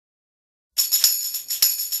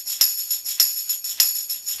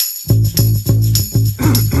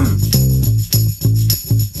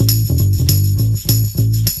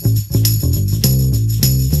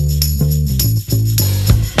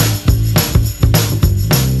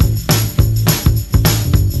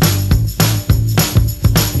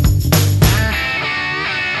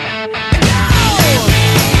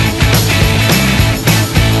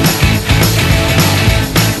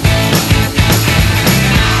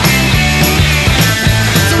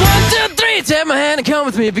take my hand and come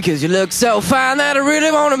with me, because you look so fine that I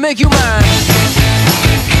really wanna make you mine.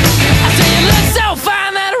 I say you look so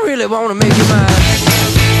fine that I really wanna make you mine.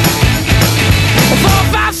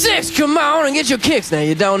 4, 5, 6, come on and get your kicks. Now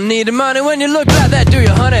you don't need the money when you look like that, do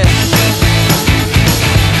you, honey?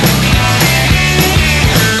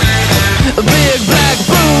 Big black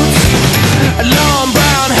boots, long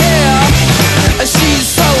brown hair. She's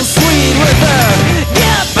so sweet with her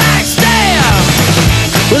get back stare.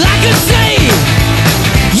 Well, I could see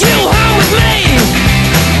you home with me,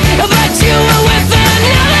 but you were with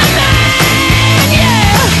another man,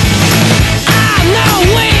 yeah. I know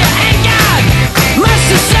we ain't got much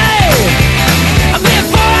to say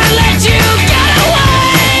before I let you get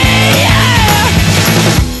away, yeah.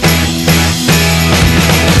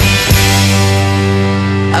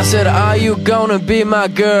 I said, are you gonna be my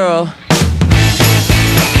girl?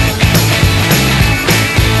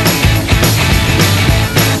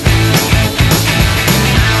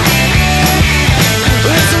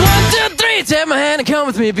 Take my hand and come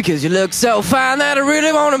with me, because you look so fine that I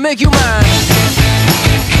really wanna make you mine.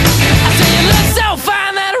 I say you look so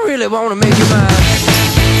fine that I really wanna make you mine.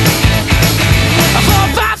 4,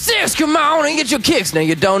 5, 6, come on and get your kicks. Now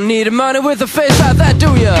you don't need the money with a face like that,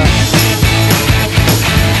 do ya?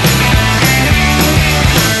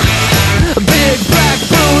 Big black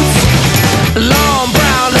boots, long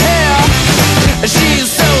brown hair.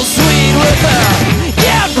 She's so sweet with her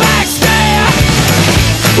get back stare.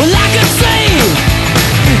 Well, I could see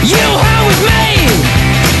you home with me,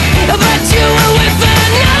 but you were with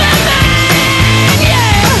another man,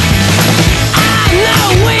 yeah. I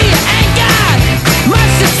know we ain't got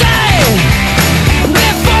much to say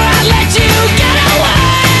before I let you get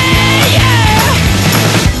away, yeah.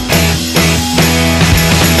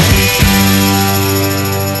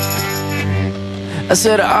 I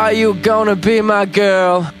said, are you gonna be my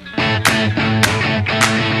girl?